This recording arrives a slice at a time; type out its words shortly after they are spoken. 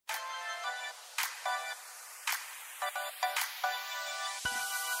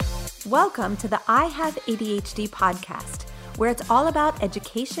Welcome to the I Have ADHD podcast, where it's all about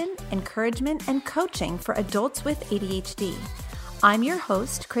education, encouragement, and coaching for adults with ADHD. I'm your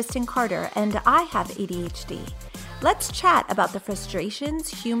host, Kristen Carter, and I have ADHD. Let's chat about the frustrations,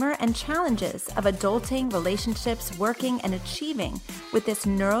 humor, and challenges of adulting, relationships, working, and achieving with this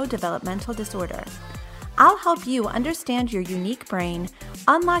neurodevelopmental disorder. I'll help you understand your unique brain,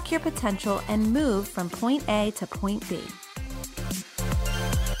 unlock your potential, and move from point A to point B.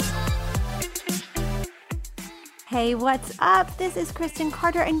 Hey, what's up? This is Kristen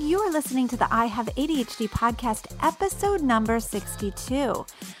Carter, and you are listening to the I Have ADHD podcast, episode number 62.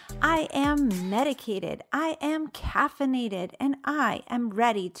 I am medicated, I am caffeinated, and I am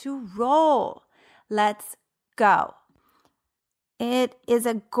ready to roll. Let's go. It is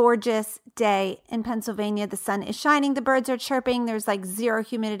a gorgeous day in Pennsylvania. The sun is shining, the birds are chirping, there's like zero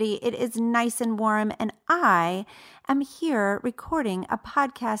humidity. It is nice and warm, and I am here recording a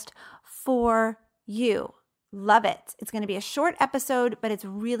podcast for you. Love it. It's going to be a short episode, but it's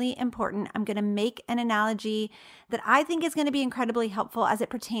really important. I'm going to make an analogy that I think is going to be incredibly helpful as it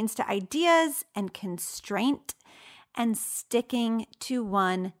pertains to ideas and constraint and sticking to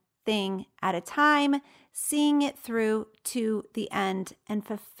one thing at a time, seeing it through to the end and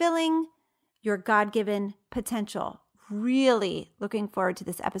fulfilling your God-given potential. Really looking forward to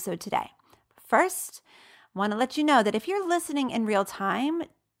this episode today. First, I want to let you know that if you're listening in real time,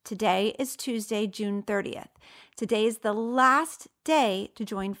 today is Tuesday, June 30th. Today is the last day to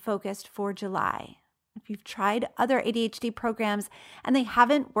join Focused for July. If you've tried other ADHD programs and they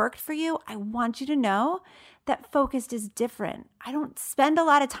haven't worked for you, I want you to know that Focused is different. I don't spend a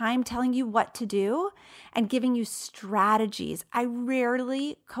lot of time telling you what to do and giving you strategies. I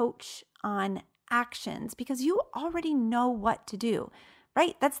rarely coach on actions because you already know what to do,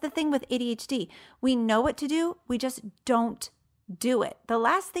 right? That's the thing with ADHD. We know what to do, we just don't do it. The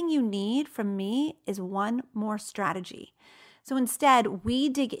last thing you need from me is one more strategy. So instead, we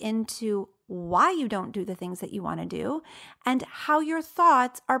dig into why you don't do the things that you want to do and how your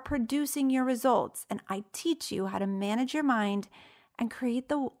thoughts are producing your results. And I teach you how to manage your mind and create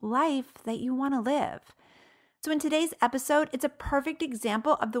the life that you want to live. So in today's episode, it's a perfect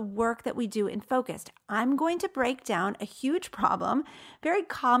example of the work that we do in Focused. I'm going to break down a huge problem, very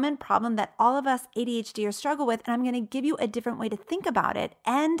common problem that all of us ADHDers struggle with, and I'm going to give you a different way to think about it.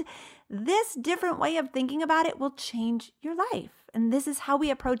 And this different way of thinking about it will change your life. And this is how we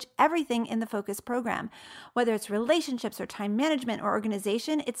approach everything in the Focus program. Whether it's relationships or time management or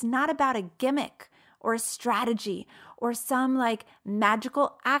organization, it's not about a gimmick or a strategy or some like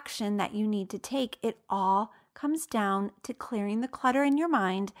magical action that you need to take. It all comes down to clearing the clutter in your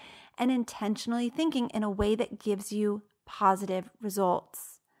mind and intentionally thinking in a way that gives you positive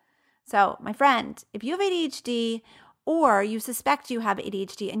results. So, my friend, if you have ADHD or you suspect you have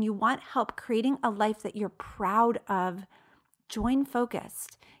ADHD and you want help creating a life that you're proud of, join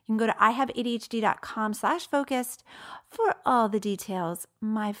Focused. You can go to ihaveadhd.com/focused for all the details,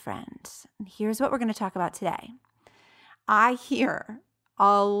 my friend. And here's what we're going to talk about today. I hear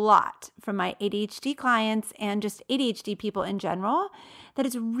a lot from my ADHD clients and just ADHD people in general that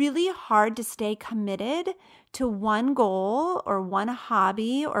it's really hard to stay committed to one goal or one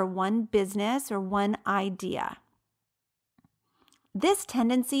hobby or one business or one idea. This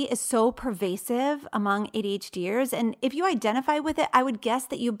tendency is so pervasive among ADHDers, and if you identify with it, I would guess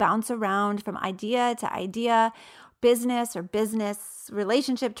that you bounce around from idea to idea, business or business,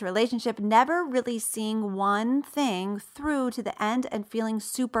 relationship to relationship, never really seeing one thing through to the end and feeling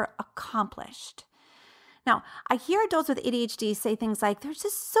super accomplished. Now, I hear adults with ADHD say things like, there's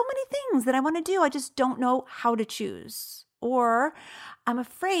just so many things that I want to do, I just don't know how to choose. Or, I'm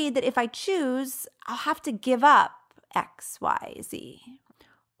afraid that if I choose, I'll have to give up X, Y, Z.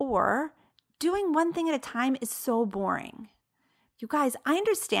 Or, doing one thing at a time is so boring. You guys, I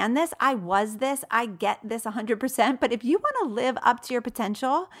understand this. I was this. I get this 100%. But if you want to live up to your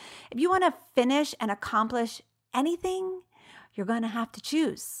potential, if you want to finish and accomplish anything, you're going to have to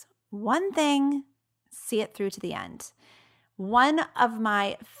choose one thing, see it through to the end. One of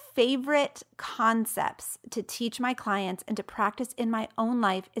my favorite concepts to teach my clients and to practice in my own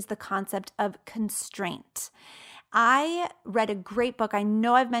life is the concept of constraint. I read a great book. I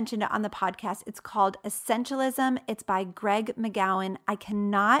know I've mentioned it on the podcast. It's called Essentialism. It's by Greg McGowan. I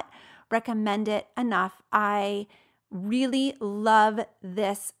cannot recommend it enough. I really love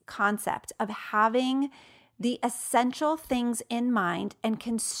this concept of having the essential things in mind and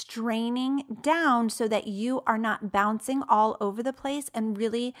constraining down so that you are not bouncing all over the place and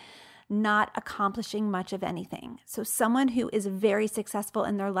really not accomplishing much of anything. So someone who is very successful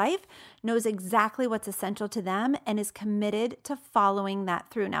in their life knows exactly what's essential to them and is committed to following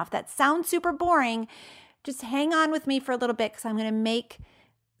that through. Now, if that sounds super boring, just hang on with me for a little bit because I'm going to make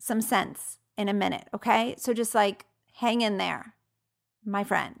some sense in a minute, okay? So just like hang in there, my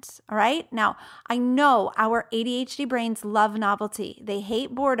friend, all right? Now, I know our ADHD brains love novelty. They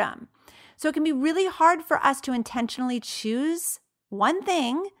hate boredom. So it can be really hard for us to intentionally choose one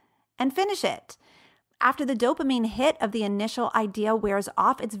thing and finish it. After the dopamine hit of the initial idea wears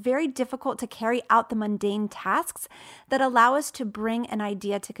off, it's very difficult to carry out the mundane tasks that allow us to bring an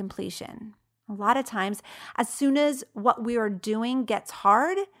idea to completion. A lot of times, as soon as what we are doing gets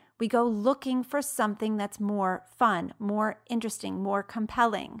hard, we go looking for something that's more fun, more interesting, more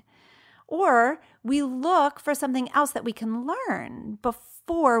compelling. Or we look for something else that we can learn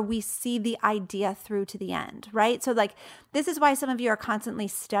before we see the idea through to the end, right? So like, this is why some of you are constantly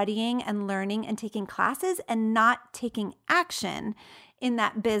studying and learning and taking classes and not taking action in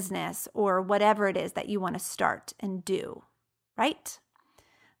that business or whatever it is that you want to start and do, right?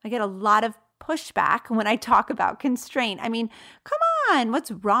 I get a lot of pushback when I talk about constraint. I mean, come on,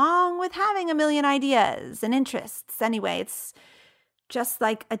 what's wrong with having a million ideas and interests? Anyway, it's just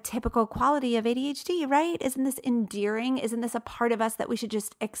like a typical quality of ADHD, right? Isn't this endearing? Isn't this a part of us that we should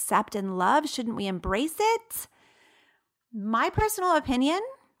just accept and love? Shouldn't we embrace it? My personal opinion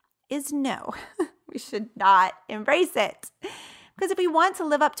is no, we should not embrace it. Because if we want to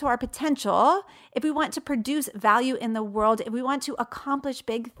live up to our potential, if we want to produce value in the world, if we want to accomplish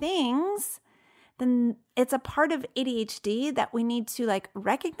big things, then it's a part of ADHD that we need to like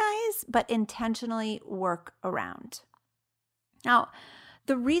recognize, but intentionally work around. Now,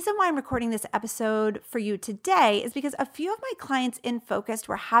 the reason why I'm recording this episode for you today is because a few of my clients in Focused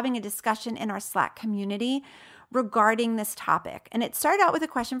were having a discussion in our Slack community regarding this topic. And it started out with a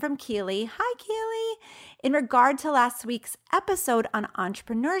question from Keely. Hi, Keely. In regard to last week's episode on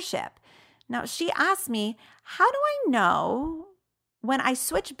entrepreneurship. Now, she asked me, how do I know when I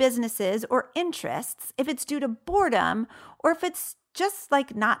switch businesses or interests, if it's due to boredom or if it's just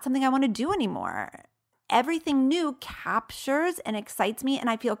like not something I want to do anymore? Everything new captures and excites me, and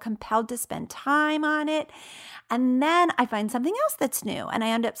I feel compelled to spend time on it. And then I find something else that's new, and I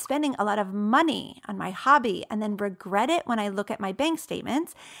end up spending a lot of money on my hobby and then regret it when I look at my bank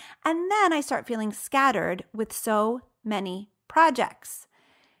statements. And then I start feeling scattered with so many projects.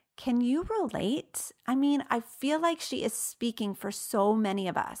 Can you relate? I mean, I feel like she is speaking for so many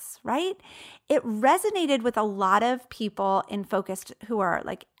of us, right? It resonated with a lot of people in Focused who are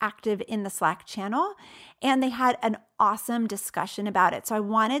like active in the Slack channel, and they had an awesome discussion about it. So I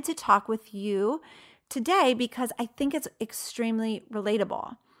wanted to talk with you today because I think it's extremely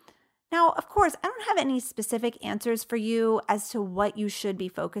relatable. Now, of course, I don't have any specific answers for you as to what you should be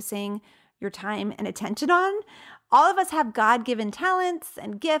focusing your time and attention on. All of us have God-given talents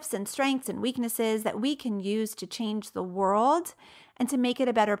and gifts and strengths and weaknesses that we can use to change the world and to make it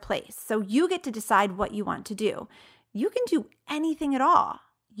a better place. So you get to decide what you want to do. You can do anything at all.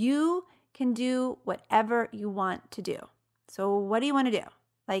 You can do whatever you want to do. So what do you want to do?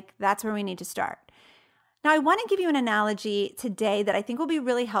 Like, that's where we need to start. Now, I want to give you an analogy today that I think will be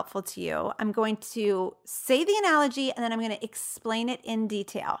really helpful to you. I'm going to say the analogy and then I'm going to explain it in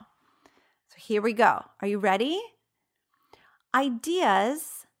detail. So here we go. Are you ready?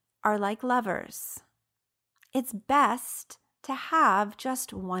 Ideas are like lovers. It's best to have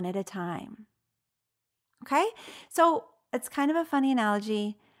just one at a time. Okay? So it's kind of a funny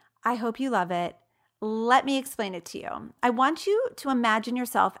analogy. I hope you love it. Let me explain it to you. I want you to imagine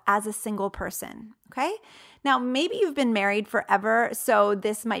yourself as a single person, okay? Now, maybe you've been married forever, so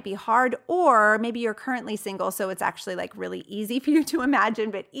this might be hard, or maybe you're currently single, so it's actually like really easy for you to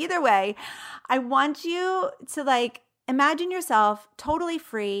imagine. But either way, I want you to like imagine yourself totally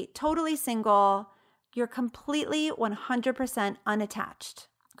free, totally single. You're completely 100% unattached,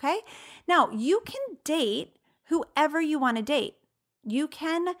 okay? Now, you can date whoever you want to date. You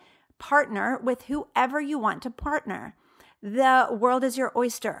can partner with whoever you want to partner. The world is your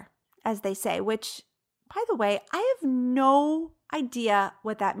oyster, as they say, which, by the way, I have no idea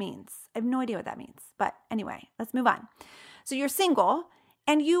what that means. I have no idea what that means. But anyway, let's move on. So you're single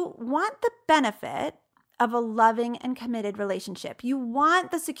and you want the benefit of a loving and committed relationship. You want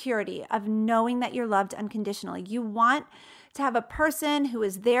the security of knowing that you're loved unconditionally. You want to have a person who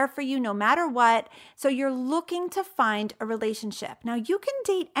is there for you no matter what. So you're looking to find a relationship. Now, you can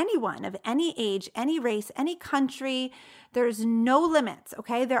date anyone of any age, any race, any country. There's no limits,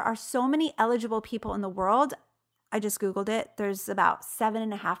 okay? There are so many eligible people in the world. I just Googled it. There's about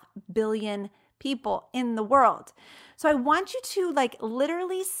 7.5 billion people in the world. So I want you to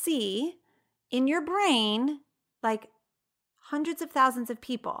literally see in your brain hundreds of thousands of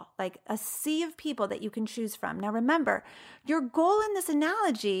people, like a sea of people that you can choose from. Now remember, your goal in this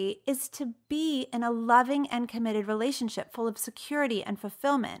analogy is to be in a loving and committed relationship full of security and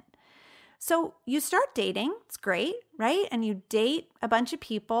fulfillment. So you start dating, it's great, right? And you date a bunch of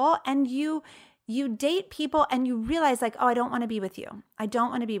people and you date people and you realize oh, I don't want to be with you. I don't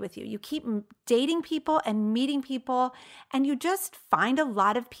want to be with you. You keep dating people and meeting people and you just find a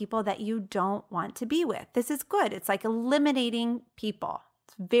lot of people that you don't want to be with. This is good. It's like eliminating people.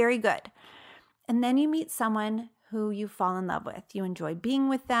 It's very good. And then you meet someone who you fall in love with. You enjoy being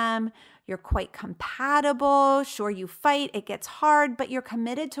with them. You're quite compatible. Sure, you fight. It gets hard, but you're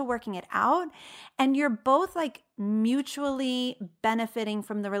committed to working it out. And you're both mutually benefiting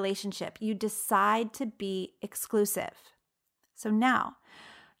from the relationship. You decide to be exclusive. So now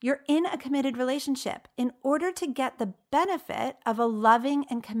you're in a committed relationship. In order to get the benefit of a loving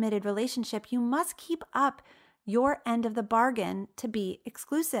and committed relationship, you must keep up your end of the bargain to be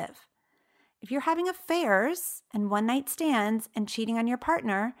exclusive. If you're having affairs and one-night stands and cheating on your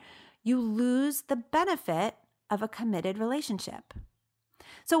partner, you lose the benefit of a committed relationship.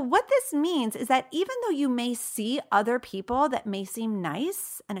 So what this means is that even though you may see other people that may seem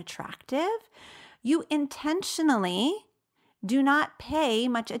nice and attractive, you intentionally do not pay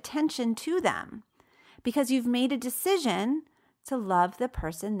much attention to them because you've made a decision to love the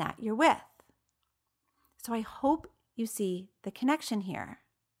person that you're with. So I hope you see the connection here.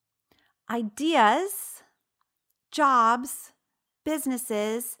 Ideas, jobs,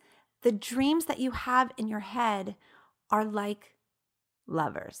 businesses, the dreams that you have in your head are like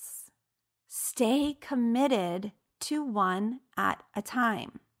lovers. Stay committed to one at a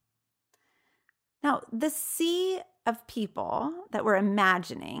time. Now, the sea of people that we're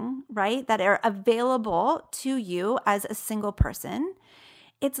imagining, right, that are available to you as a single person,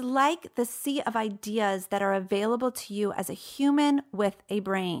 it's like the sea of ideas that are available to you as a human with a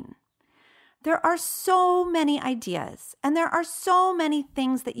brain. There are so many ideas and there are so many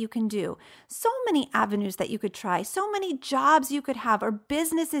things that you can do, so many avenues that you could try, so many jobs you could have or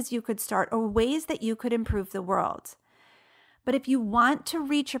businesses you could start or ways that you could improve the world. But if you want to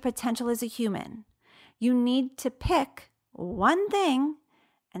reach your potential as a human, you need to pick one thing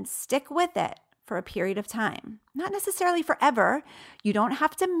and stick with it for a period of time. Not necessarily forever. You don't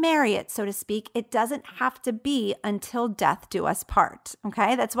have to marry it, so to speak. It doesn't have to be until death do us part,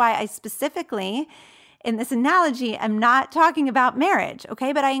 okay? That's why I specifically, in this analogy, am not talking about marriage,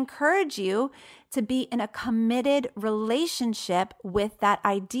 okay? But I encourage you to be in a committed relationship with that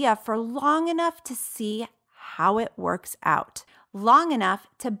idea for long enough to see how it works out, long enough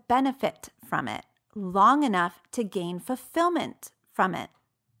to benefit from it, long enough to gain fulfillment from it.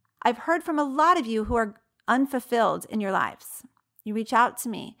 I've heard from a lot of you who are unfulfilled in your lives. You reach out to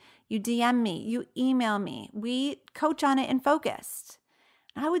me, you DM me, you email me. We coach on it in Focused.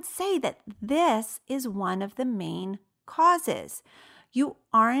 I would say that this is one of the main causes. You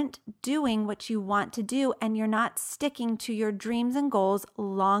aren't doing what you want to do and you're not sticking to your dreams and goals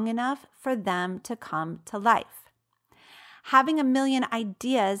long enough for them to come to life. Having a million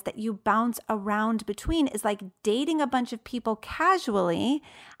ideas that you bounce around between is like dating a bunch of people casually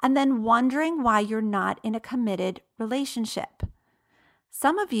and then wondering why you're not in a committed relationship.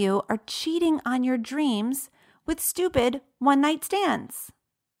 Some of you are cheating on your dreams with stupid one-night stands.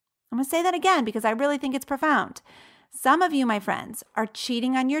 I'm going to say that again because I really think it's profound. Some of you, my friends, are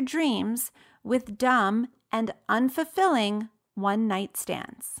cheating on your dreams with dumb and unfulfilling one-night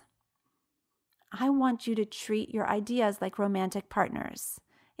stands. I want you to treat your ideas like romantic partners.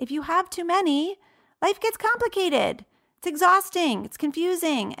 If you have too many, life gets complicated. It's exhausting, it's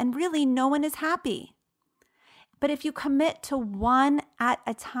confusing, and really no one is happy. But if you commit to one at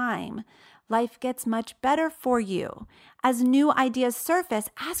a time, life gets much better for you. As new ideas surface,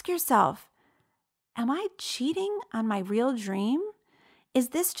 ask yourself, am I cheating on my real dream? Is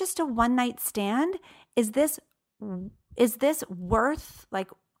this just a one-night stand? Is this worth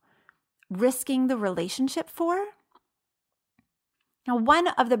risking the relationship for? Now, one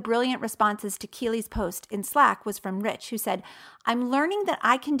of the brilliant responses to Keely's post in Slack was from Rich, who said, I'm learning that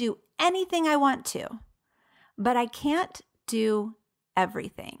I can do anything I want to, but I can't do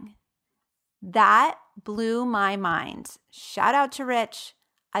everything. That blew my mind. Shout out to Rich.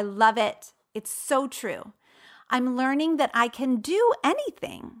 I love it. It's so true. I'm learning that I can do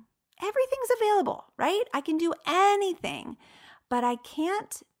anything. Everything's available, right? I can do anything, but I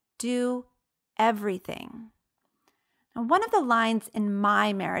can't do everything. Now, one of the lines in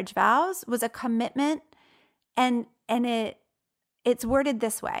my marriage vows was a commitment, and it's worded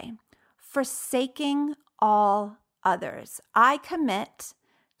this way: forsaking all others. I commit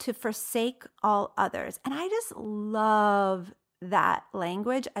to forsake all others. And I just love that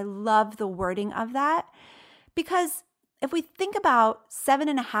language. I love the wording of that, because if we think about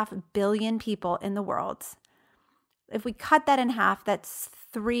 7.5 billion people in the world, if we cut that in half, that's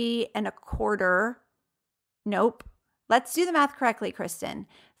 3.25. Nope. Let's do the math correctly, Kristen.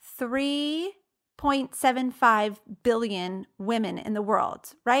 3.75 billion women in the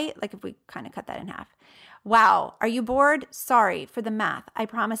world, right? Like if we kind of cut that in half. Wow. Are you bored? Sorry for the math. I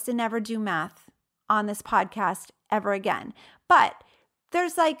promise to never do math on this podcast ever again. But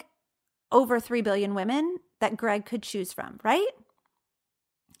there's like over 3 billion women that Greg could choose from, right?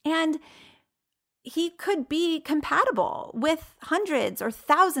 And he could be compatible with hundreds or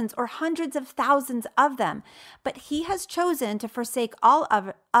thousands or hundreds of thousands of them. But he has chosen to forsake all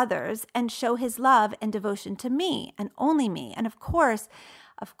of others and show his love and devotion to me and only me. And of course,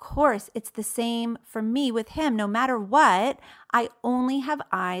 it's the same for me with him. No matter what, I only have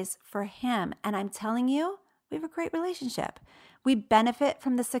eyes for him. And I'm telling you, we have a great relationship. We benefit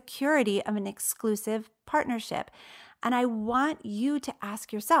from the security of an exclusive partnership. And I want you to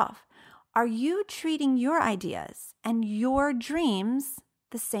ask yourself, are you treating your ideas and your dreams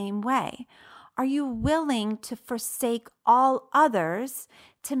the same way? Are you willing to forsake all others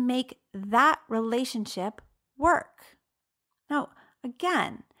to make that relationship work? Now,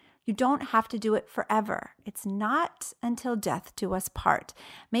 again, you don't have to do it forever. It's not until death do us part.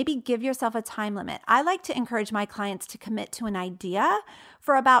 Maybe give yourself a time limit. I like to encourage my clients to commit to an idea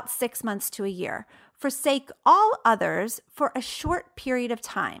for about 6 months to a year. Forsake all others for a short period of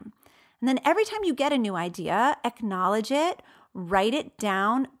time. And then every time you get a new idea, acknowledge it, write it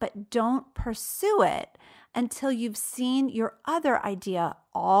down, but don't pursue it until you've seen your other idea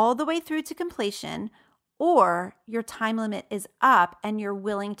all the way through to completion, or your time limit is up and you're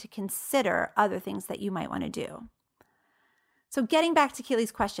willing to consider other things that you might want to do. So getting back to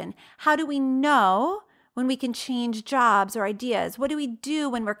Keely's question, how do we know when we can change jobs or ideas? What do we do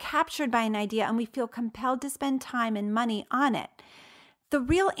when we're captured by an idea and we feel compelled to spend time and money on it? The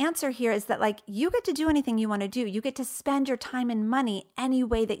real answer here is that you get to do anything you want to do. You get to spend your time and money any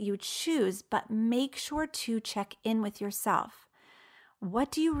way that you choose, but make sure to check in with yourself. What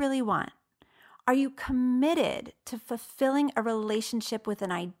do you really want? Are you committed to fulfilling a relationship with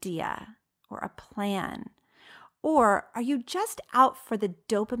an idea or a plan? Or are you just out for the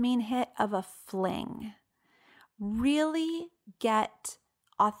dopamine hit of a fling? Really get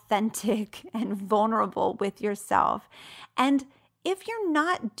authentic and vulnerable with yourself. And if you're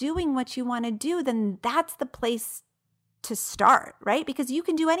not doing what you want to do, then that's the place to start, right? Because you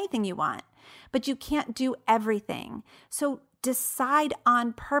can do anything you want, but you can't do everything. So decide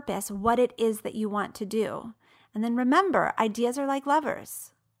on purpose what it is that you want to do. And then remember, ideas are like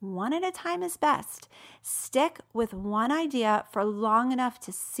lovers. One at a time is best. Stick with one idea for long enough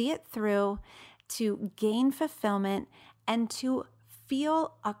to see it through, to gain fulfillment, and to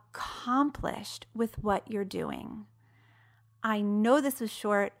feel accomplished with what you're doing. I know this was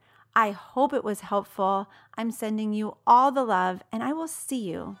short. I hope it was helpful. I'm sending you all the love, and I will see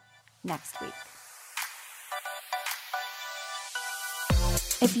you next week.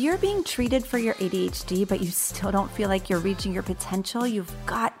 If you're being treated for your ADHD, but you still don't feel like you're reaching your potential, you've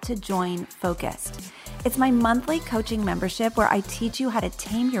got to join Focused. It's my monthly coaching membership where I teach you how to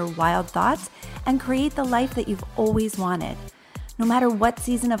tame your wild thoughts and create the life that you've always wanted. No matter what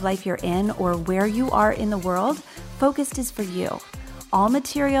season of life you're in or where you are in the world, Focused is for you. All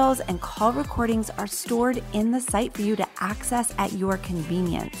materials and call recordings are stored in the site for you to access at your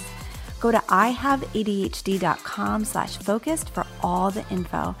convenience. Go to ihaveadhd.com/focused for all the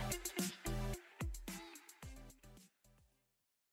info.